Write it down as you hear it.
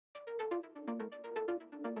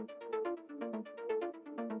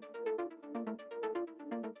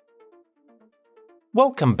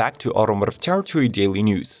Welcome back to Automotive Territory Daily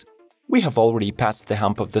News. We have already passed the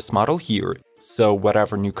hump of this model year, so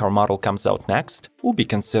whatever new car model comes out next will be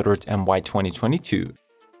considered MY 2022.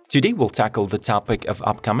 Today we'll tackle the topic of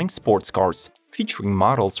upcoming sports cars, featuring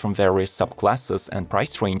models from various subclasses and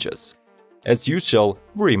price ranges. As usual,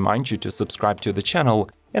 we remind you to subscribe to the channel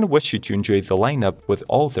and wish you to enjoy the lineup with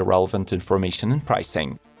all the relevant information and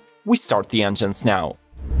pricing. We start the engines now.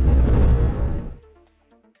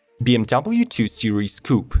 BMW 2 Series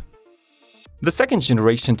Coupe. The second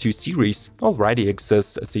generation 2 Series already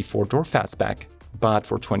exists as a 4-door fastback, but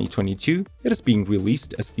for 2022 it is being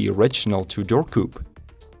released as the original 2-door coupe.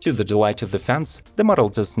 To the delight of the fans, the model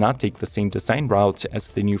does not take the same design route as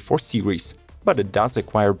the new 4 Series, but it does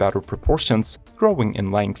acquire better proportions, growing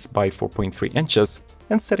in length by 4.3 inches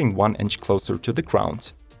and sitting 1 inch closer to the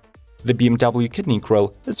ground. The BMW kidney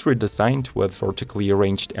grille is redesigned with vertically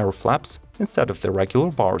arranged air flaps instead of the regular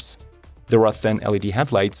bars. There are thin LED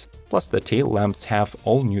headlights, plus the tail lamps have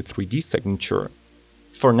all-new 3D signature.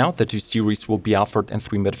 For now, the 2 Series will be offered in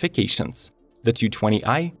 3 modifications: the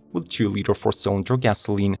 220i with 2-liter 4-cylinder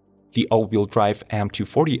gasoline, the all-wheel drive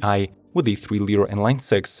M240i with a 3-liter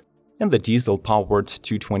inline-6, and the diesel-powered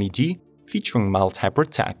 220d featuring mild hybrid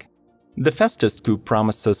tech. The fastest coupe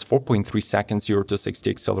promises 4.3 seconds 0 to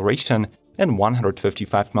 60 acceleration and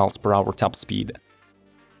 155 mph top speed.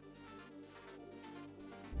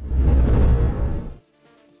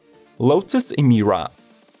 Lotus Emira.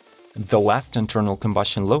 The last internal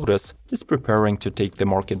combustion Lotus is preparing to take the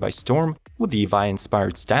market by storm with the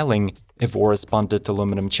Evija-inspired styling, Evora's bonded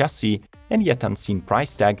aluminum chassis, and yet unseen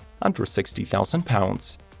price tag under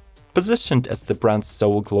 £60,000. Positioned as the brand's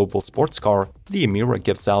sole global sports car, the Emira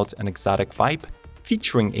gives out an exotic vibe,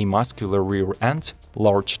 featuring a muscular rear end,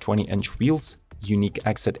 large 20-inch wheels, unique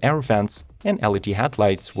exit air vents, and LED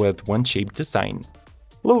headlights with wind-shaped design.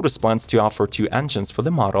 Lotus plans to offer 2 engines for the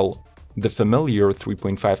model: the familiar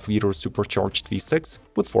 3.5-liter supercharged V6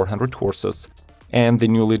 with 400 horses, and the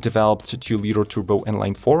newly developed 2-liter turbo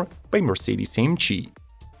inline-4 by Mercedes-AMG.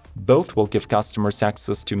 Both will give customers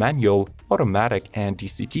access to manual, automatic, and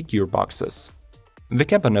DCT gearboxes. The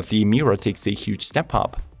cabin of the Emira takes a huge step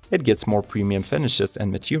up. It gets more premium finishes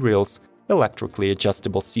and materials, electrically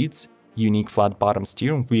adjustable seats, unique flat-bottom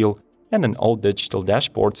steering wheel, and an all-digital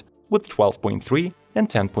dashboard with 12.3 and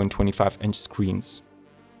 10.25-inch screens.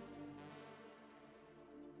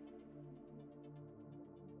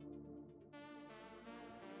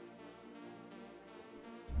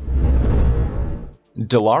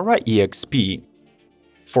 Dallara EXP.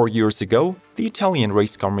 4 years ago, the Italian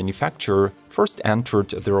race car manufacturer first entered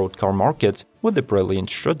the road car market with the brilliant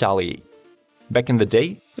Stradale. Back in the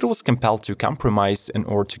day, it was compelled to compromise in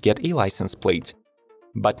order to get a license plate.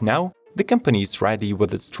 But now, the company is ready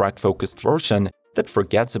with its track-focused version that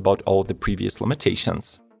forgets about all the previous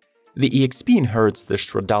limitations. The EXP inherits the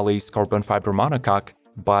Stradale's carbon fiber monocoque,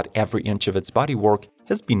 but every inch of its bodywork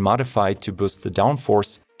has been modified to boost the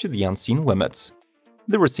downforce to the unseen limits.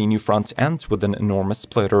 There is a new front end with an enormous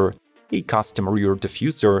splitter, a custom rear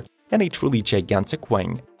diffuser, and a truly gigantic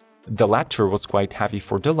wing. The latter was quite heavy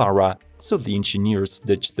for Dallara, so the engineers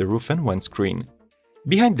ditched the roof and windscreen.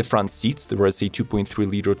 Behind the front seats there is a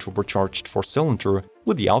 2.3-liter turbocharged 4-cylinder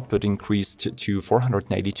with the output increased to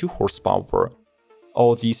 492 horsepower.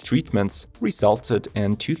 All these treatments resulted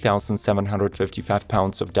in 2,755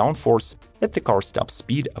 pounds of downforce at the car's top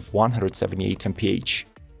speed of 178 mph.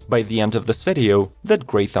 By the end of this video, that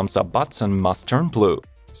gray thumbs up button must turn blue,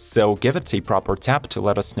 so give it a proper tap to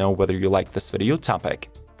let us know whether you like this video topic.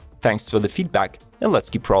 Thanks for the feedback, and let's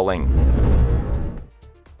keep rolling.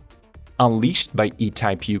 Unleashed by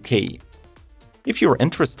E-Type UK. If you're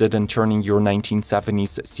interested in turning your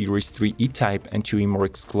 1970s Series 3 E-Type into a more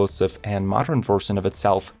exclusive and modern version of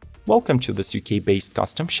itself, welcome to this UK-based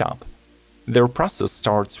custom shop. Their process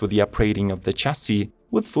starts with the uprating of the chassis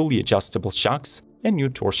with fully adjustable shocks and new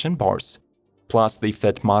torsion bars. Plus, they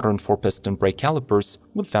fit modern 4-piston brake calipers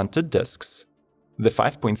with vented discs. The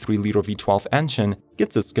 5.3-liter V12 engine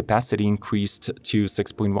gets its capacity increased to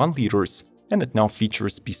 6.1 liters, and it now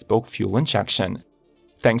features bespoke fuel injection.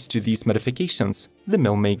 Thanks to these modifications, the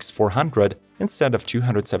mill makes 400 instead of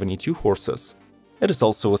 272 horses. It is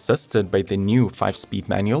also assisted by the new 5-speed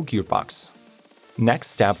manual gearbox.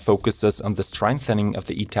 Next step focuses on the strengthening of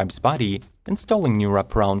the E-Type's body, installing new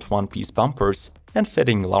wraparound one-piece bumpers and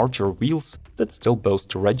fitting larger wheels that still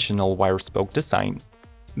boast original wire-spoke design.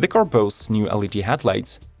 The car boasts new LED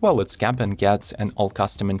headlights, while its cabin gets an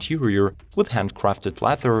all-custom interior with handcrafted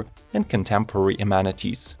leather and contemporary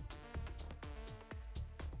amenities.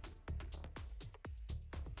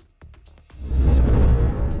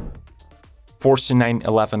 Porsche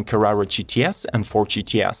 911 Carrera GTS and 4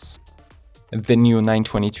 GTS. The new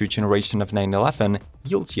 922 generation of 911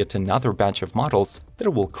 yields yet another batch of models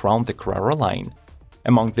that will crown the Carrera line.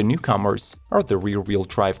 Among the newcomers are the rear-wheel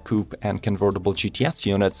drive Coupe and convertible GTS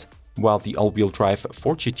units, while the all-wheel drive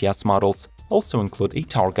 4 GTS models also include a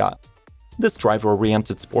Targa. This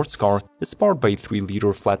driver-oriented sports car is powered by a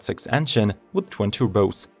 3-liter flat-six engine with twin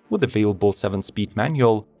turbos, with available 7-speed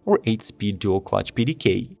manual or 8-speed dual-clutch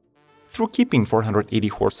PDK. Through keeping 480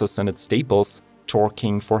 horses in its stables,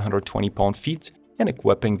 torquing 420 pound-feet, and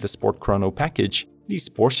equipping the Sport Chrono package, these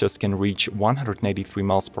Porsches can reach 193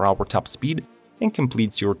 mph top speed and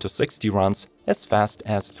complete 0 to 60 runs as fast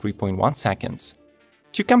as 3.1 seconds.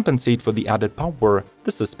 To compensate for the added power,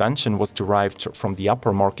 the suspension was derived from the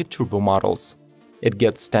upper-market turbo models. It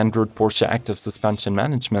gets standard Porsche active suspension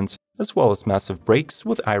management, as well as massive brakes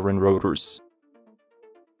with iron rotors.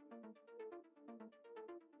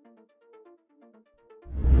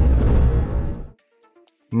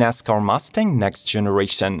 NASCAR Mustang Next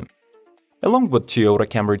Generation. Along with Toyota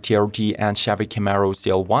Camry TRD and Chevy Camaro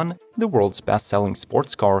ZL1, the world's best-selling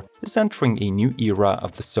sports car is entering a new era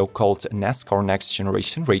of the so-called NASCAR Next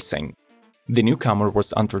Generation racing. The newcomer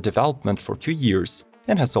was under development for 2 years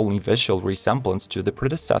and has only visual resemblance to the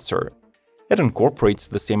predecessor. It incorporates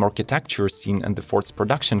the same architecture seen in the Ford's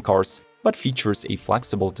production cars, but features a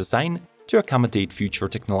flexible design to accommodate future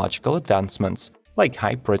technological advancements, like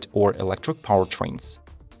hybrid or electric powertrains.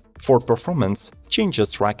 Ford Performance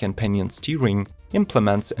changes rack and pinion steering,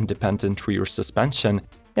 implements independent rear suspension,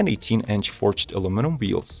 and 18-inch forged aluminum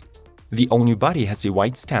wheels. The all-new body has a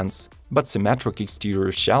wide stance, but symmetric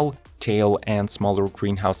exterior shell, tail, and smaller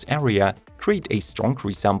greenhouse area create a strong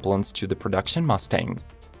resemblance to the production Mustang.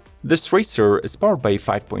 This racer is powered by a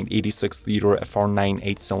 5.86-liter FR9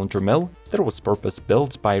 8-cylinder mill that was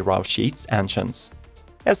purpose-built by Roush Yates engines.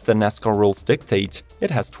 As the NASCAR rules dictate,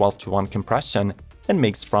 it has 12-to-1 compression and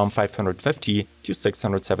makes from 550 to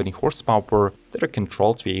 670 horsepower that are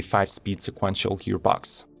controlled via a 5-speed sequential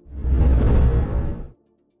gearbox.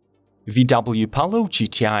 VW Polo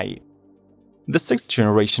GTI. The 6th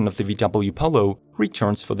generation of the VW Polo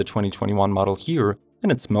returns for the 2021 model year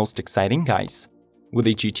in its most exciting guise. With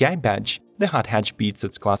a GTI badge, the hot hatch beats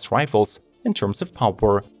its class rivals in terms of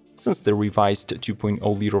power, since the revised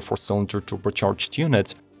 2.0-liter 4-cylinder turbocharged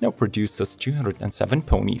unit now produces 207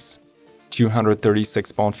 ponies.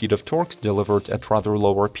 236 pound-feet of torque delivered at rather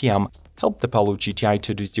low RPM helped the Polo GTI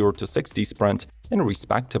to do 0 to 60 sprint in a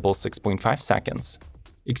respectable 6.5 seconds.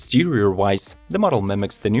 Exterior-wise, the model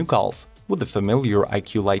mimics the new Golf, with the familiar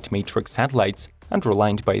IQ Light Matrix headlights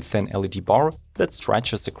underlined by a thin LED bar that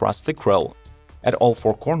stretches across the grille. At all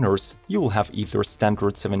 4 corners, you will have either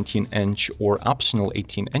standard 17-inch or optional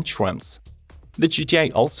 18-inch rims. The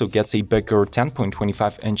GTI also gets a bigger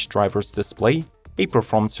 10.25-inch driver's display, a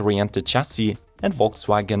performance-oriented chassis, and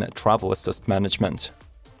Volkswagen Travel Assist management.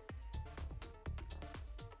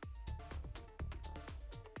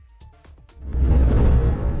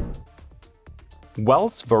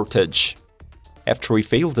 Wells Vertige. After a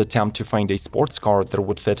failed attempt to find a sports car that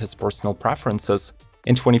would fit his personal preferences,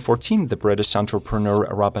 in 2014 the British entrepreneur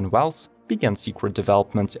Robin Wells began secret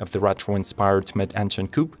development of the retro-inspired mid-engine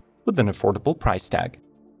coupe with an affordable price tag.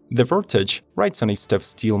 The Vertige rides on a stiff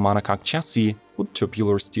steel monocoque chassis with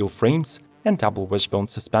tubular steel frames and double wishbone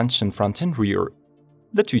suspension front and rear.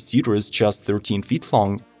 The two-seater is just 13 feet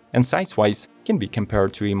long and size-wise can be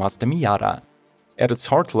compared to a Mazda Miata. At its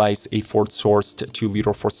heart lies a Ford-sourced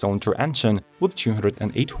 2-liter 4-cylinder engine with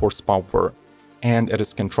 208 horsepower, and it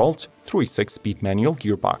is controlled through a 6-speed manual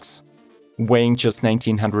gearbox. Weighing just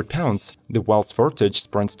 1,900 pounds, the Wells Vertige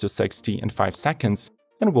sprints to 60 in 5 seconds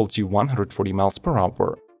and will do 140 miles per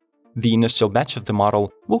hour. The initial batch of the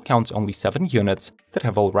model will count only 7 units that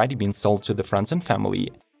have already been sold to the friends and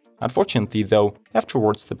family. Unfortunately, though,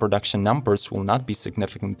 afterwards the production numbers will not be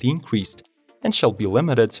significantly increased and shall be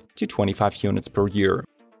limited to 25 units per year.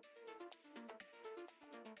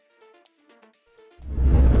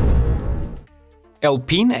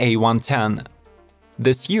 Alpine A110.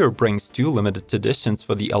 This year brings 2 limited editions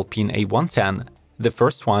for the Alpine A110. The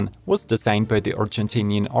first one was designed by the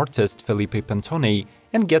Argentinian artist Felipe Pantone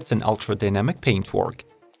and gets an ultra-dynamic paintwork.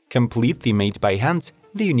 Completely made by hand,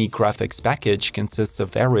 the unique graphics package consists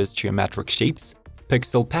of various geometric shapes,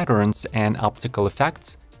 pixel patterns, and optical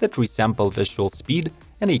effects that resemble visual speed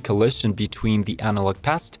and a collision between the analog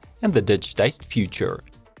past and the digitized future.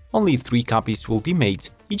 Only 3 copies will be made,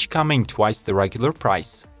 each coming twice the regular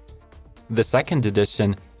price. The second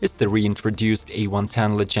edition is the reintroduced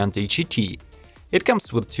A110 Legend GT. It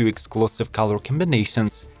comes with 2 exclusive color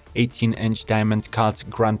combinations, 18-inch diamond-cut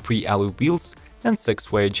Grand Prix alloy wheels and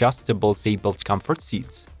 6-way adjustable Z-built comfort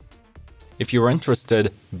seats. If you're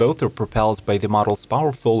interested, both are propelled by the model's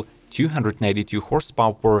powerful 292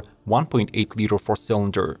 horsepower 1.8-liter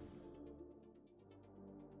four-cylinder.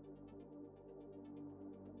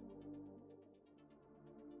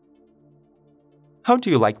 How do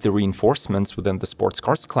you like the reinforcements within the sports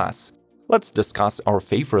cars class? Let's discuss our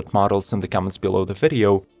favorite models in the comments below the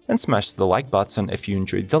video and smash the like button if you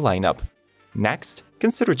enjoyed the lineup. Next,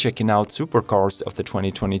 consider checking out supercars of the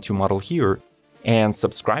 2022 model year and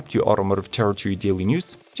subscribe to Automotive Territory Daily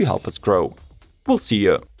News to help us grow. We'll see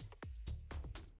you!